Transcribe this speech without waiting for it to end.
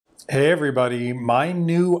Hey everybody, my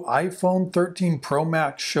new iPhone 13 Pro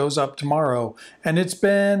Max shows up tomorrow, and it's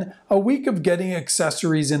been a week of getting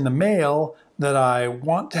accessories in the mail that I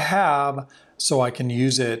want to have so I can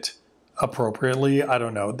use it appropriately. I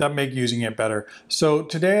don't know, that make using it better. So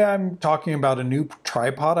today I'm talking about a new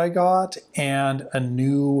tripod I got and a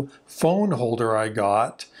new phone holder I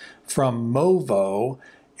got from Movo.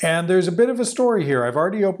 And there's a bit of a story here. I've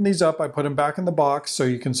already opened these up. I put them back in the box so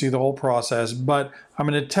you can see the whole process. But I'm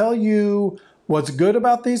going to tell you what's good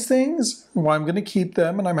about these things, why I'm going to keep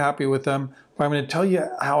them, and I'm happy with them. But I'm going to tell you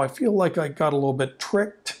how I feel like I got a little bit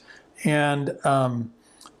tricked. And,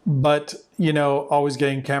 but, you know, always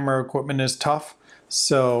getting camera equipment is tough.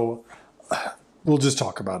 So we'll just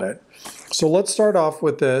talk about it. So let's start off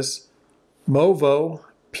with this Movo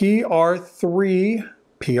P-3.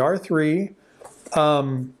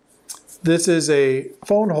 This is a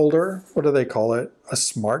phone holder. What do they call it? A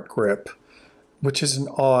smart grip, which is an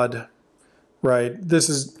odd, right? This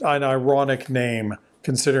is an ironic name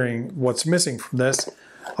considering what's missing from this.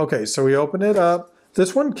 Okay, so we open it up.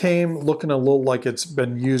 This one came looking a little like it's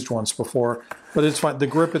been used once before, but it's fine. The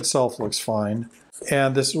grip itself looks fine.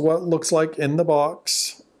 And this is what it looks like in the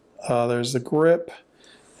box. There's the grip,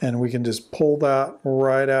 and we can just pull that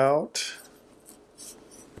right out.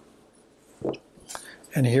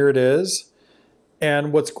 And here it is.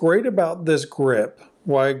 And what's great about this grip,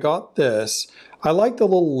 why I got this, I like the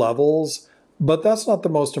little levels, but that's not the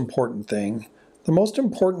most important thing. The most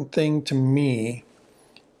important thing to me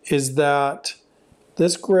is that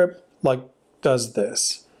this grip does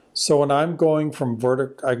this. So when I'm going from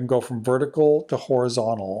I can go from vertical to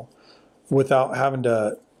horizontal without having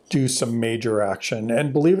to do some major action.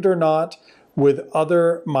 And believe it or not, with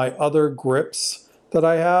my other grips that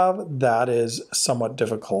I have, that is somewhat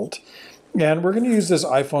difficult. And we're going to use this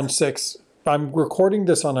iPhone 6. I'm recording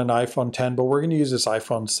this on an iPhone 10, but we're going to use this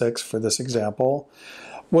iPhone 6 for this example.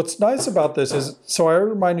 What's nice about this is, so I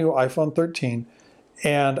ordered my new iPhone 13,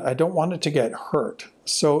 and I don't want it to get hurt.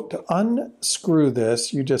 So to unscrew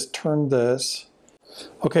this, you just turn this.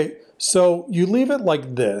 Okay, so you leave it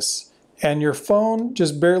like this, and your phone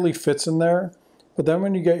just barely fits in there. But then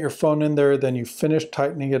when you get your phone in there, then you finish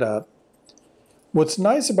tightening it up. What's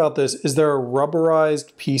nice about this is there are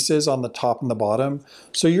rubberized pieces on the top and the bottom,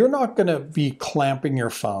 so you're not going to be clamping your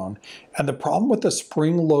phone. And the problem with the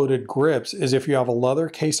spring-loaded grips is if you have a leather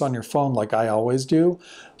case on your phone like I always do,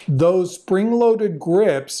 those spring-loaded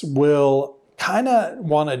grips will kind of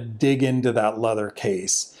want to dig into that leather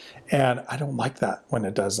case. And I don't like that when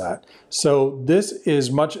it does that. So this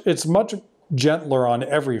is it's much gentler on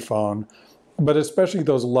every phone, but especially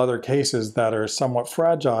those leather cases that are somewhat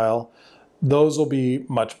fragile, those will be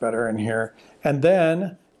much better in here. And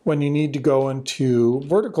then when you need to go into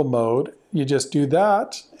vertical mode, you just do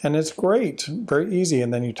that and it's great, very easy.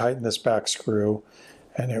 And then you tighten this back screw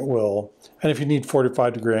and it will. And if you need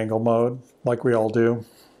 45-degree angle mode, like we all do.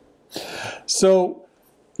 So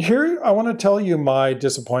here I want to tell you my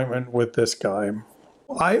disappointment with this guy.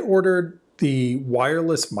 I ordered the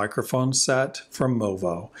wireless microphone set from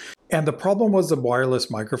Movo. And the problem was the wireless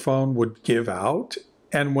microphone would give out.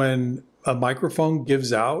 And when a microphone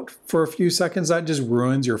gives out for a few seconds, that just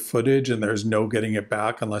ruins your footage and there's no getting it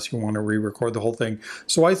back unless you want to re-record the whole thing.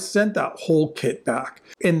 So I sent that whole kit back.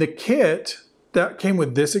 In the kit, that came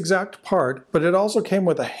with this exact part, but it also came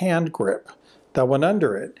with a hand grip that went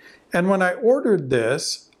under it. And when I ordered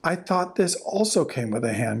this, I thought this also came with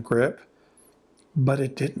a hand grip, but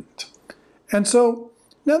it didn't. And so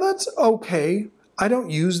now that's okay. I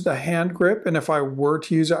don't use the hand grip, and if I were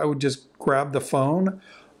to use it, I would just grab the phone.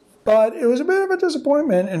 But it was a bit of a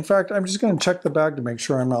disappointment. In fact, I'm just going to check the bag to make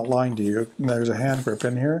sure I'm not lying to you. There's a hand grip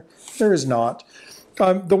in here. There is not.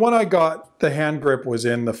 The one I got, the hand grip was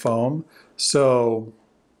in the foam. So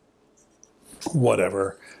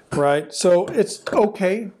whatever, right? So it's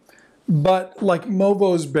okay. But like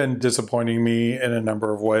Movo's been disappointing me in a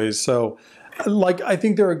number of ways. So like I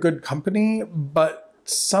think they're a good company, but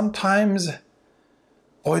sometimes,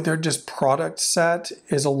 boy, their just product set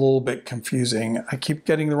is a little bit confusing. I keep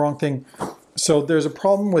getting the wrong thing. So there's a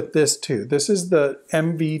problem with this too. This is the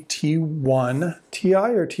MV-T1, TI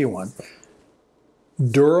or T1?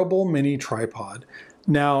 Durable mini tripod.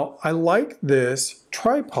 Now, I like this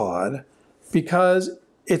tripod because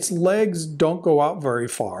its legs don't go out very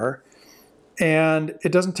far and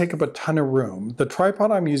it doesn't take up a ton of room. The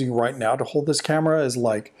tripod I'm using right now to hold this camera is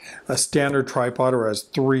like a standard tripod or has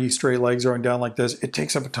 3 straight legs going down like this. It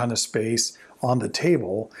takes up a ton of space on the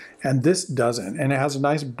table, and this doesn't. And it has a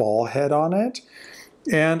nice ball head on it,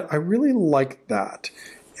 and I really like that.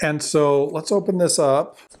 And so let's open this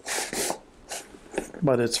up,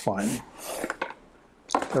 but it's fine.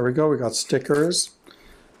 There we go. We got stickers.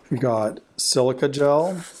 We got silica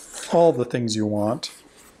gel, all the things you want.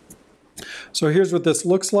 So here's what this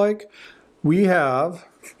looks like. We have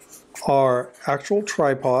our actual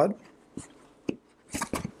tripod,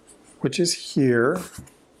 which is here.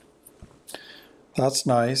 That's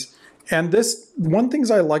nice. And this, one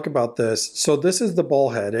things I like about this, so this is the ball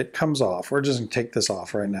head. It comes off. We're just going to take this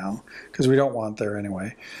off right now because we don't want it there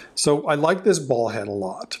anyway. So I like this ball head a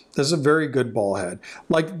lot. This is a very good ball head.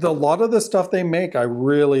 Like a lot of the stuff they make, I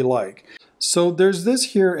really like. So there's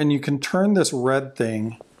this here, and you can turn this red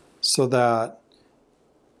thing so that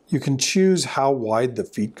you can choose how wide the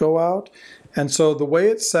feet go out. And so the way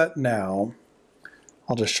it's set now,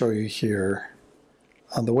 I'll just show you here.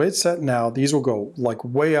 The way it's set now, these will go like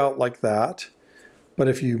way out like that. But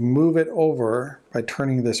if you move it over by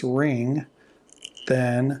turning this ring,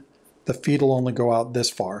 then the feet will only go out this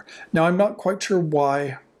far. Now, I'm not quite sure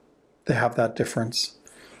why they have that difference,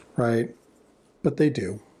 right? But they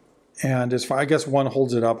do. And as far, I guess one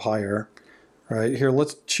holds it up higher, right? Here,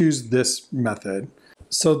 let's choose this method.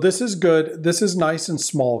 So this is good. This is nice and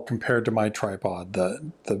small compared to my tripod.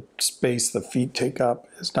 The space the feet take up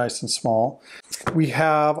is nice and small. We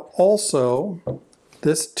have also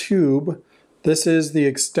this tube. This is the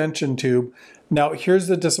extension tube. Now here's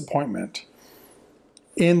the disappointment.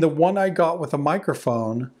 In the one I got with a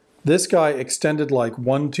microphone, this guy extended like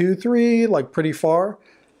 1, 2, 3, like pretty far.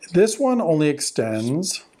 This one only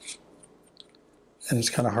extends, and it's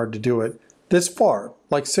kind of hard to do it, this far,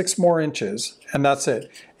 like 6 more inches, and that's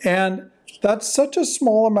it. And that's such a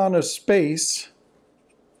small amount of space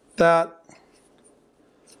that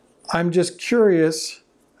I'm just curious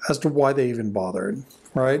as to why they even bothered,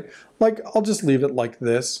 right? Like, I'll just leave it like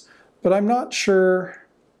this, but I'm not sure.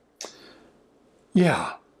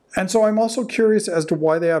 Yeah. And so I'm also curious as to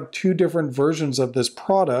why they have 2 different versions of this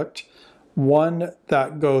product. One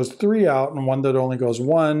that goes 3 out and one that only goes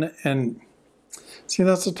 1. And see,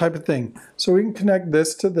 that's the type of thing. So we can connect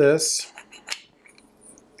this to this.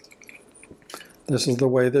 This is the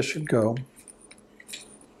way this should go.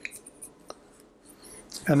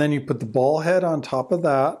 And then you put the ball head on top of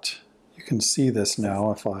that. You can see this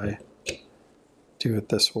now if I do it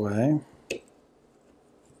this way.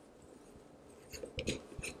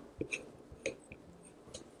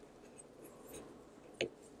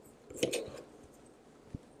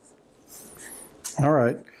 All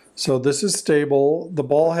right. So this is stable. The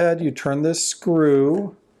ball head, you turn this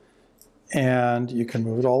screw and you can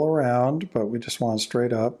move it all around, but we just want it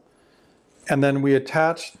straight up. And then we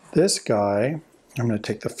attach this guy. I'm going to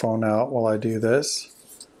take the phone out while I do this,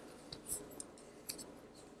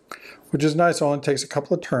 which is nice. It only takes a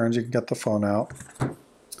couple of turns. You can get the phone out.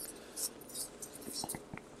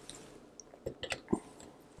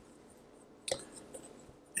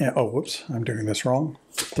 And, oh, whoops, I'm doing this wrong.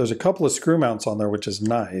 There's a couple of screw mounts on there, which is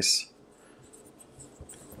nice.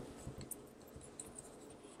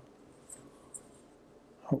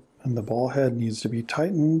 Oh, and the ball head needs to be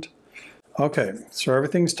tightened. Okay, so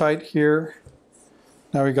everything's tight here.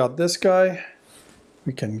 Now we got this guy.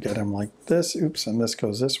 We can get him like this. Oops, and this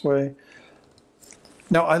goes this way.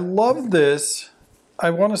 Now I love this. I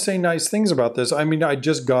want to say nice things about this. I mean, I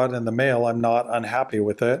just got it in the mail. I'm not unhappy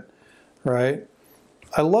with it, right?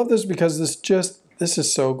 I love this because this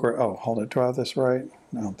is so great. Oh, hold it. Do I have this right?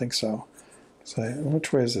 No, I don't think so. So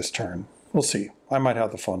which way is this turn? We'll see. I might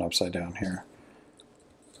have the phone upside down here.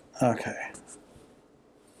 Okay.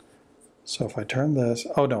 So if I turn this,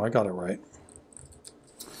 oh no, I got it right.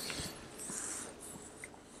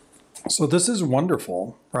 So this is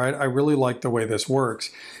wonderful, right? I really like the way this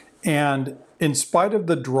works. And in spite of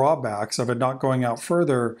the drawbacks of it not going out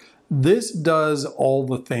further, this does all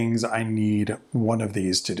the things I need one of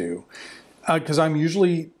these to do. Because I'm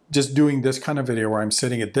usually just doing this kind of video where I'm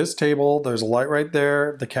sitting at this table, there's a light right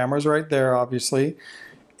there, the camera's right there, obviously.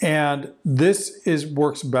 And this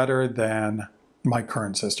works better than my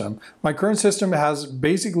current system. My current system has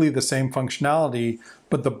basically the same functionality,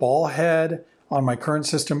 but the ball head on my current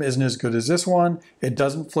system isn't as good as this one. It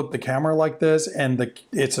doesn't flip the camera like this, and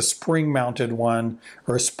it's a spring mounted one,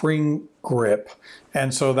 or a spring grip.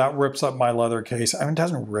 And so that rips up my leather case. I mean, it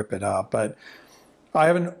doesn't rip it up, but I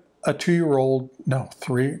have a 2-year-old, no,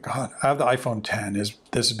 3, God, I have the iPhone 10 this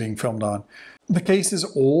is being filmed on. The case is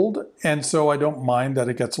old, and so I don't mind that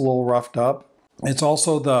it gets a little roughed up. It's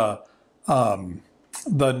also the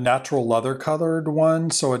natural leather colored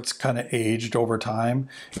one, so it's kind of aged over time.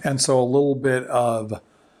 And so a little bit of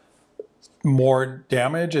more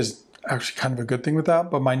damage is actually kind of a good thing with that.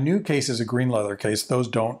 But my new case is a green leather case. Those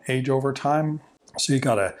don't age over time. So you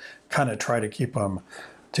got to kind of try to keep them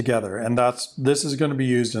together. And this is going to be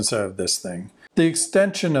used instead of this thing. The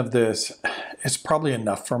extension of this is probably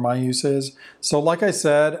enough for my uses. So like I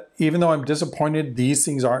said, even though I'm disappointed these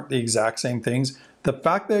things aren't the exact same things, the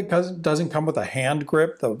fact that it doesn't come with a hand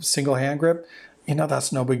grip, the single hand grip, you know,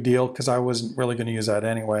 that's no big deal because I wasn't really going to use that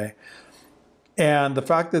anyway. And the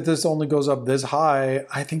fact that this only goes up this high,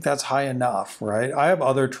 I think that's high enough, right? I have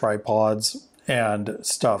other tripods and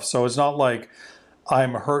stuff, so it's not like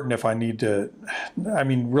I'm hurting if I need to. I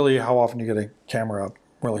mean, really, how often do you get a camera up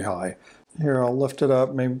really high? Here, I'll lift it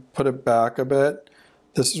up, maybe put it back a bit.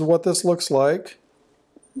 This is what this looks like.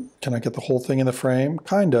 Can I get the whole thing in the frame?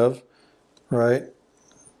 Kind of, right?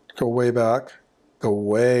 Go way back. Go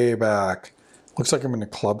way back. Looks like I'm going to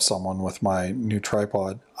club someone with my new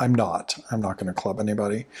tripod. I'm not. I'm not going to club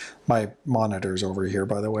anybody. My monitor's over here,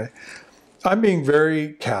 by the way. I'm being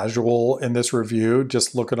very casual in this review,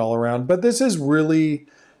 just looking all around. But this is really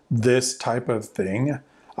this type of thing.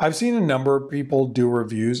 I've seen a number of people do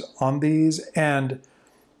reviews on these, and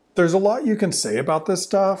there's a lot you can say about this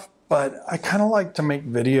stuff, but I kind of like to make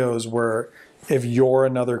videos where if you're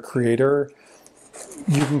another creator,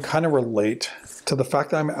 you can kind of relate to the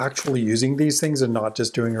fact that I'm actually using these things and not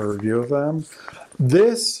just doing a review of them.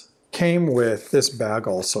 This came with this bag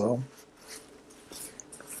also.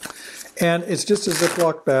 And it's just a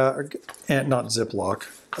Ziploc bag, and not Ziploc,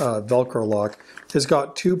 Velcro lock. It's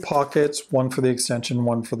got two pockets, one for the extension,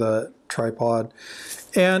 one for the tripod.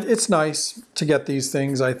 And it's nice to get these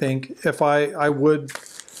things, I think. If I would,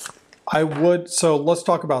 so let's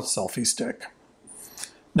talk about selfie stick.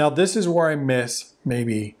 Now this is where I miss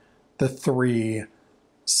maybe the 3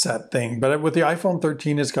 set thing, but with the iPhone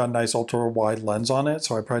 13, it's got a nice ultra wide lens on it,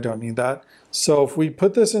 so I probably don't need that. So if we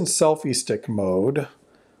put this in selfie stick mode,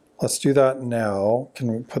 let's do that now.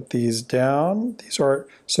 Can we put these down? These are,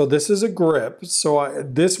 so this is a grip. So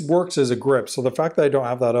this works as a grip. So the fact that I don't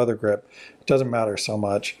have that other grip, it doesn't matter so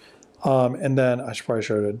much. And then I probably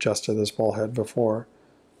should have adjusted this ball head before.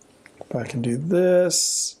 But I can do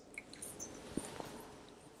this.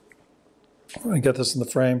 I'm gonna get this in the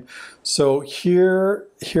frame. So here,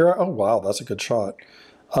 oh wow, that's a good shot.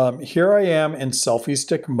 Here I am in selfie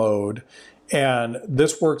stick mode, and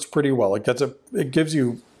this works pretty well. It gives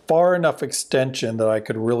you far enough extension that I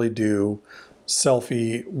could really do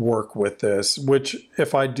selfie work with this, which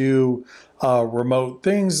if I do remote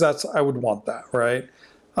things, I would want that, right?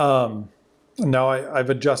 Now I've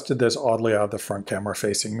adjusted this oddly. I have the front camera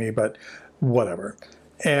facing me, but whatever.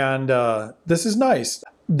 And this is nice.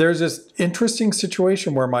 There's this interesting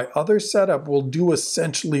situation where my other setup will do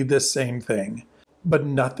essentially the same thing, but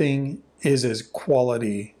nothing is as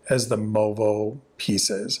quality as the Movo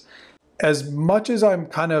pieces. As much as I'm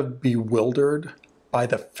kind of bewildered by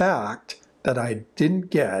the fact that I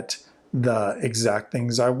didn't get the exact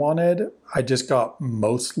things I wanted, I just got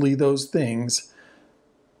mostly those things,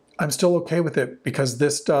 I'm still okay with it because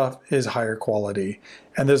this stuff is higher quality.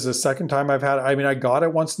 And this is the second time I've had it. I mean, I got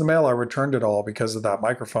it once in the mail. I returned it all because of that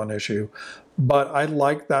microphone issue. But I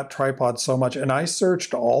like that tripod so much. And I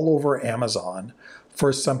searched all over Amazon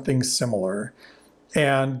for something similar.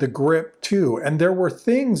 And the grip too. And there were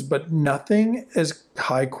things, but nothing as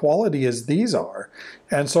high quality as these are.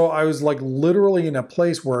 And so I was like literally in a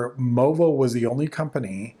place where Movo was the only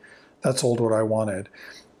company that sold what I wanted.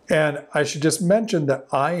 And I should just mention that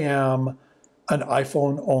I am an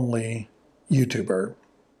iPhone only YouTuber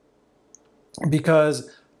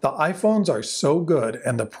because the iPhones are so good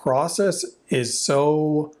and the process is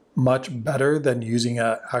so much better than using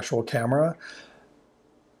an actual camera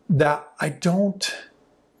that I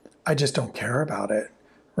just don't care about it,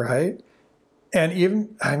 right? And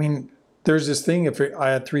even, I mean, there's this thing, if I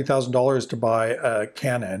had $3,000 to buy a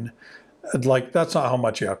Canon, like that's not how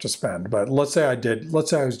much you have to spend, but let's say I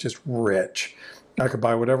was just rich. I could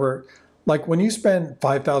buy whatever. Like when you spend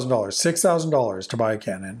 $5,000, $6,000 to buy a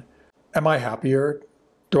Canon, am I happier?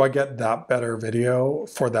 Do I get that better video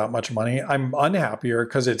for that much money? I'm unhappier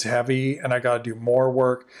because it's heavy and I got to do more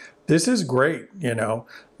work. This is great, you know,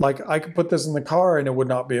 like I could put this in the car and it would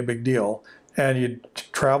not be a big deal. And you'd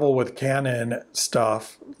travel with Canon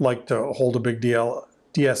stuff, like to hold a big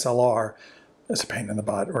DSLR. It's a pain in the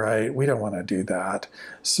butt, right? We don't want to do that.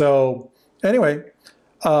 So anyway,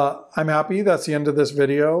 I'm happy. That's the end of this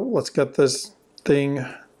video. Let's get this thing,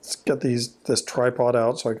 let's get this tripod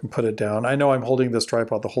out so I can put it down. I know I'm holding this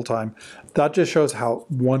tripod the whole time. That just shows how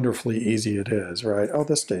wonderfully easy it is, right? Oh,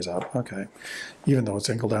 this stays up. Okay. Even though it's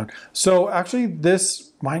angled down. So actually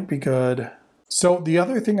this might be good. So the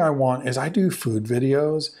other thing I want is I do food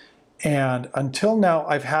videos. And until now,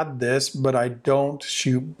 I've had this, but I don't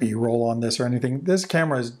shoot B-roll on this or anything. This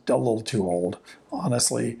camera is a little too old,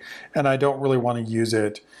 honestly, and I don't really want to use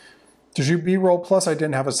it to shoot B-roll. Plus I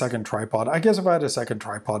didn't have a second tripod. I guess if I had a second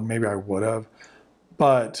tripod, maybe I would have.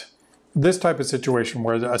 But this type of situation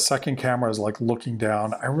where a second camera is like looking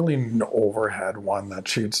down, I really need an overhead one that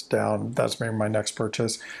shoots down. That's maybe my next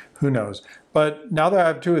purchase. Who knows? But now that I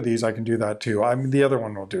have two of these, I can do that too. The other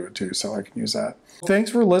one will do it too, so I can use that.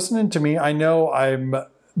 Thanks for listening to me. I know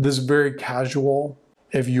this is very casual.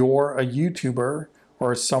 If you're a YouTuber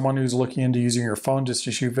or someone who's looking into using your phone just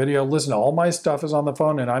to shoot video, listen, all my stuff is on the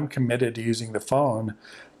phone and I'm committed to using the phone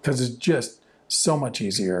because it's just so much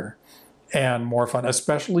easier and more fun,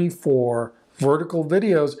 especially for vertical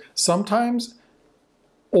videos. Sometimes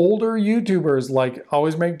older YouTubers like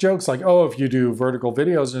always make jokes like, oh, if you do vertical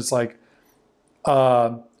videos, and it's like,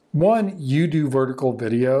 one, you do vertical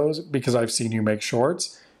videos because I've seen you make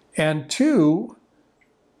shorts, and two,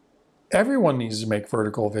 everyone needs to make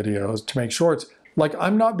vertical videos to make shorts. Like,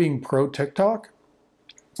 I'm not being pro TikTok.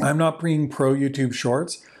 I'm not being pro YouTube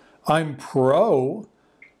Shorts. I'm pro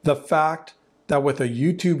the fact that with a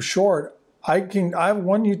YouTube short, I have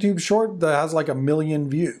one YouTube short that has like 1 million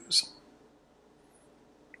views,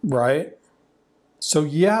 right? So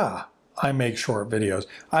yeah, I make short videos.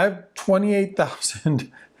 I have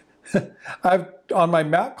 28,000. On my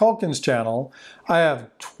Matt Calkins channel, I have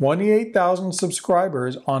 28,000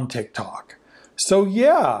 subscribers on TikTok. So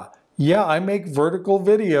yeah, I make vertical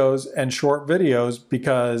videos and short videos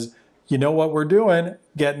because you know what we're doing,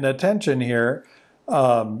 getting attention here.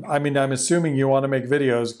 I mean, I'm assuming you want to make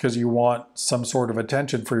videos because you want some sort of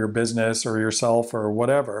attention for your business or yourself or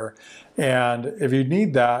whatever. And if you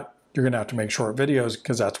need that, you're going to have to make short videos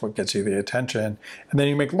because that's what gets you the attention. And then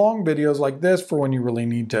you make long videos like this for when you really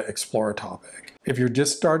need to explore a topic. If you're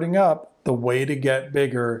just starting up, the way to get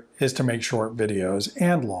bigger is to make short videos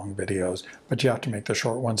and long videos, but you have to make the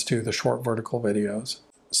short ones too, the short vertical videos.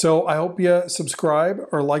 So I hope you subscribe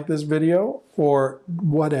or like this video or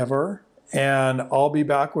whatever. And I'll be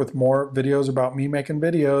back with more videos about me making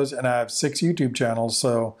videos. And I have 6 YouTube channels,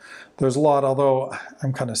 so there's a lot, although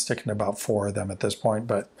I'm kind of sticking to about 4 of them at this point.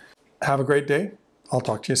 But have a great day. I'll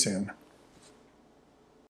talk to you soon.